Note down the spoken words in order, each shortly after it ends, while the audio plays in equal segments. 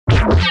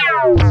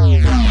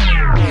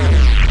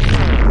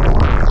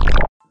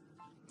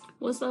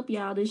What's up,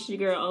 y'all? This is your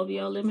girl,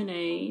 OVO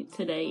Lemonade.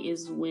 Today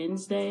is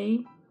Wednesday,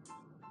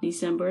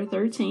 December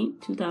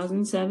 13th,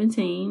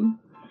 2017,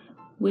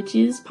 which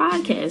is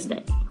podcast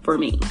day for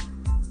me.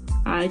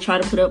 I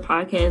try to put up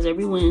podcasts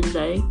every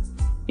Wednesday,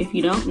 if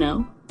you don't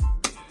know.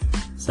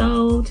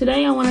 So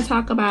today I want to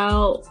talk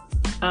about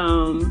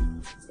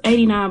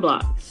 89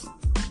 blocks.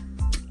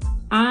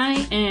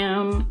 I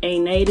am a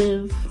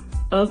native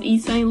of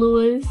East St.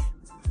 Louis.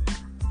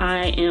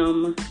 I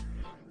am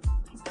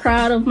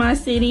proud of my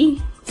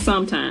city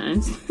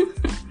sometimes.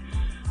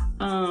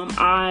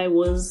 I'm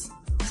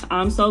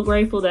so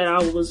grateful that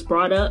I was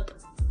brought up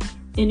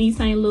in East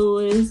St.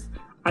 Louis.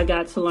 I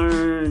got to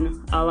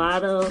learn a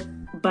lot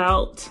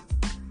about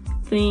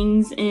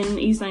things in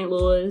East St.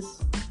 Louis,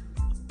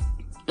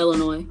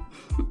 Illinois.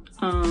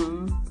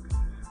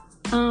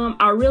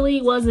 I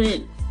really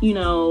wasn't,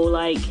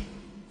 like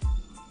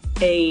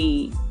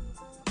a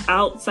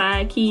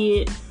outside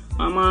kid.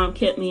 My mom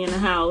kept me in the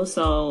house,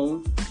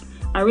 so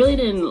I really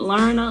didn't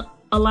learn a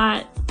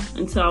lot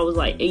until I was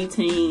like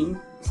 18.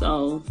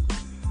 So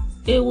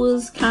it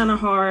was kind of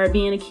hard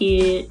being a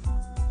kid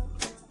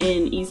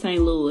in East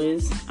St.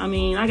 Louis. I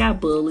mean, I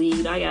got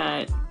bullied.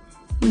 I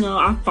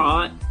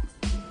fought.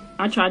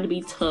 I tried to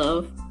be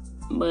tough,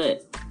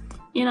 but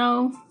it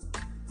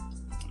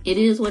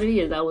is what it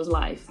is. That was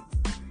life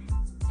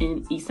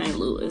in East St.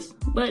 Louis.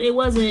 But it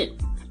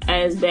wasn't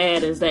as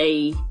bad as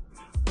they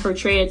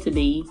portray it to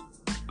be.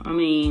 I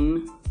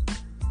mean,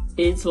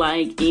 it's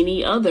like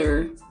any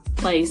other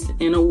place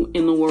in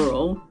the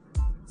world.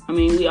 I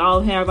mean, we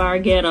all have our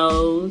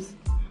ghettos,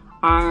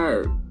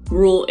 our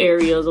rural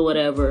areas or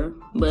whatever.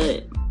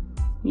 But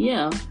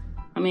yeah,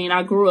 I mean,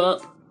 I didn't grow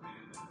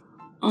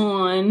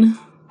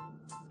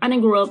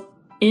up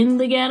in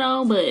the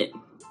ghetto, but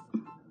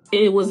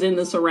it was in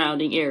the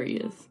surrounding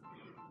areas.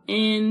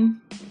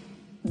 And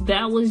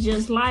that was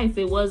just life.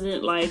 It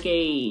wasn't like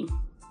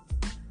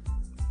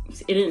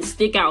it didn't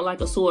stick out like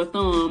a sore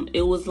thumb.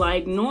 It was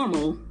like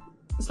normal.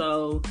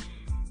 So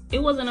it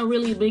wasn't a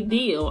really big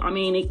deal. I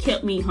mean, it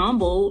kept me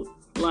humbled.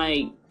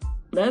 Like,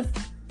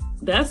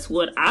 that's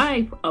what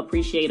I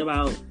appreciate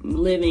about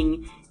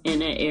living in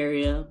that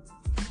area.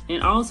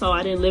 And also,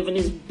 I didn't live in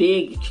this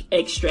big,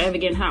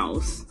 extravagant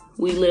house.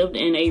 We lived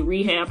in a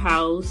rehab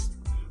house,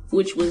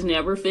 which was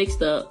never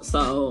fixed up.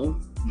 So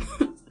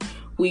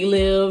we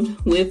lived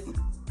with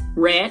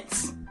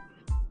rats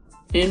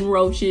and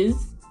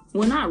roaches.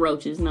 Well, not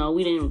roaches. No,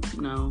 we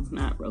didn't. No,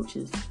 not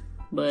roaches.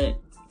 But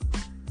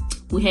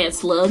we had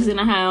slugs in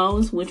the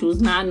house, which was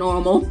not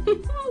normal.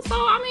 So,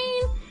 I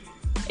mean,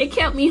 it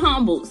kept me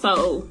humbled.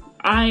 So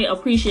I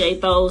appreciate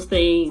those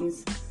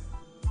things.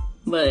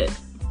 But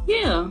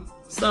yeah,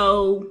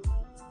 so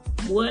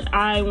what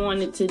I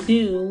wanted to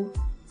do,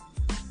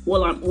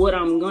 what I'm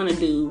going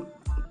to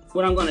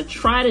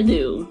try to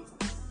do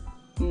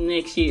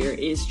next year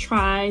is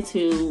try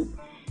to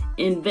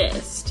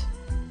invest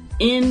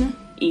in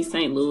East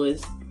St.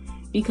 Louis,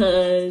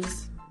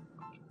 because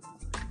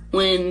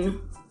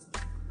when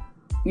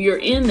you're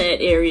in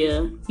that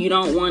area, you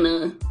don't want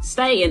to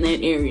stay in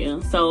that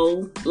area.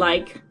 So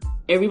like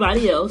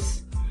everybody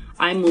else,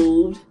 I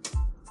moved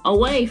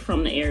away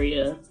from the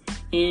area,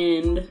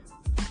 and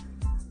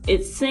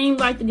it seemed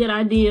like a good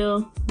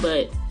idea,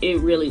 but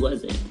it really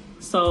wasn't.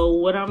 So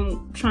what I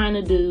want to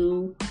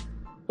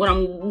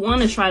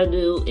try to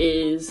do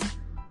is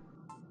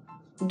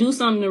do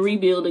something to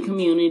rebuild the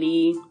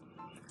community.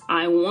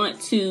 I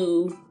want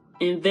to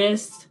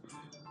invest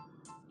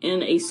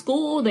in a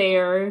school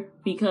there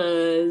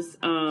because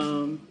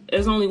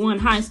there's only one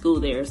high school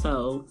there.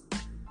 So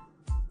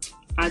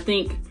I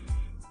think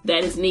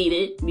that is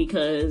needed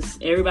because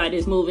everybody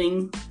is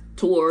moving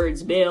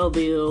towards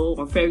Belleville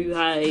or Fairview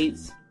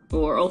Heights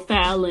or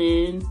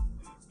O'Fallon,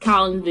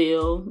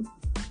 Collinsville.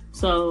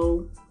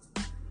 So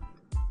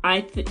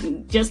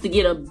just to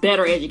get a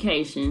better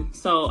education.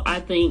 So I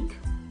think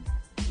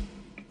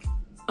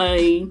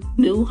a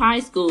new high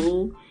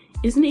school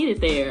is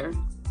needed there.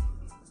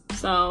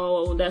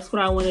 So that's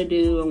what I want to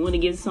do. I want to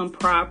get some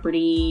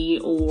property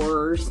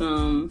or just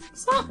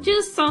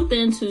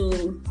something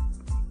to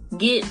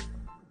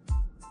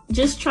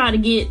try to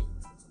get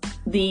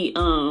the,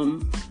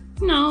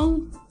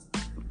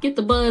 get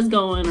the buzz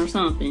going or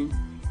something,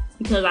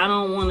 because I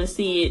don't want to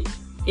see it.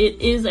 It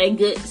is a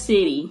good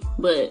city,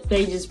 but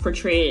they just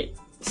portray it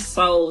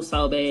so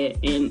bad,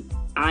 and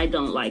I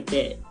don't like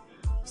that.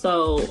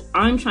 So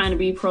I'm trying to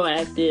be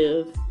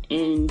proactive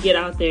and get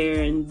out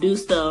there and do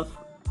stuff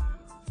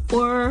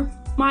for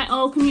my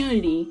old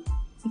community,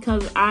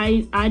 because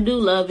I do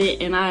love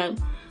it, and I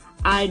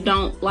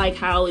don't like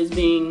how it's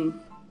being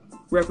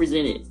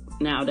represented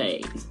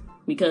nowadays,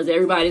 because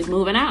everybody's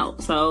moving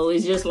out. So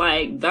it's just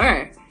like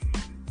there.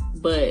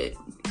 But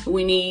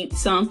we need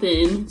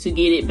something to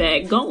get it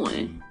back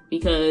going,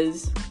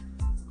 because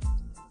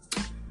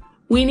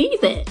we need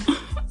that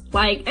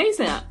like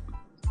ASAP.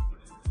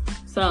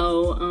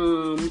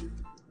 So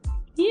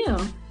yeah,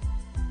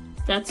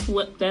 that's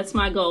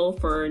my goal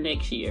for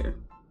next year,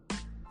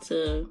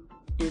 to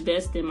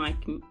invest in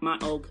my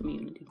old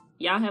community.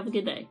 Y'all have a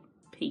good day.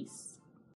 Peace.